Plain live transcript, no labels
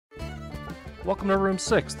Welcome to Room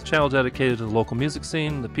 6, the channel dedicated to the local music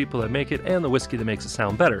scene, the people that make it, and the whiskey that makes it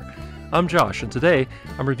sound better. I'm Josh, and today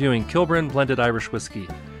I'm reviewing Kilbrin Blended Irish Whiskey.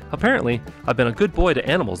 Apparently, I've been a good boy to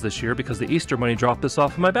animals this year because the Easter Bunny dropped this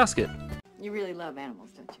off in my basket. You really love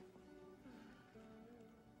animals, don't you?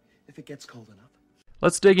 If it gets cold enough.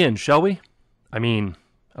 Let's dig in, shall we? I mean,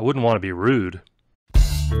 I wouldn't want to be rude.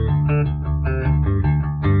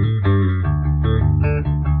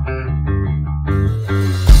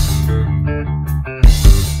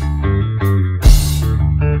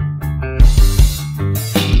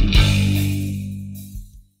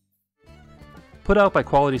 Put out by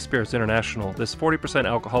Quality Spirits International, this 40%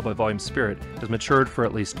 alcohol by volume spirit has matured for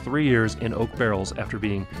at least 3 years in oak barrels after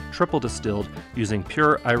being triple distilled using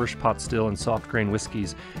pure Irish pot still and soft grain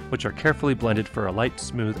whiskies, which are carefully blended for a light,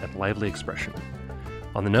 smooth, and lively expression.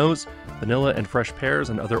 On the nose, vanilla and fresh pears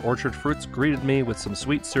and other orchard fruits greeted me with some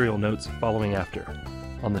sweet cereal notes following after.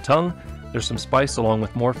 On the tongue, there's some spice along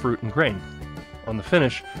with more fruit and grain. On the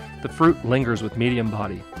finish, the fruit lingers with medium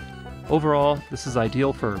body. Overall, this is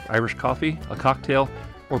ideal for Irish coffee, a cocktail,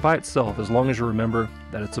 or by itself as long as you remember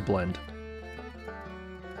that it's a blend.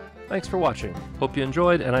 Thanks for watching. Hope you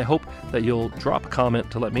enjoyed, and I hope that you'll drop a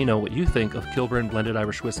comment to let me know what you think of Kilbrin Blended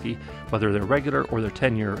Irish Whiskey, whether they're regular or their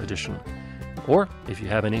 10-year edition. Or if you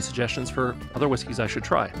have any suggestions for other whiskeys I should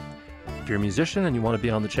try. If you're a musician and you want to be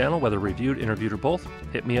on the channel, whether reviewed, interviewed, or both,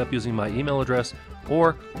 hit me up using my email address,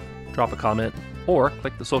 or drop a comment, or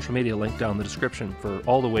click the social media link down in the description for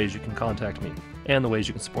all the ways you can contact me and the ways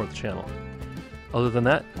you can support the channel. Other than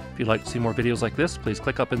that, if you'd like to see more videos like this, please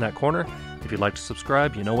click up in that corner. If you'd like to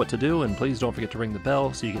subscribe, you know what to do, and please don't forget to ring the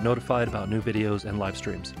bell so you get notified about new videos and live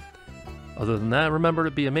streams. Other than that, remember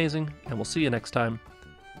to be amazing, and we'll see you next time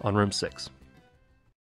on Room 6.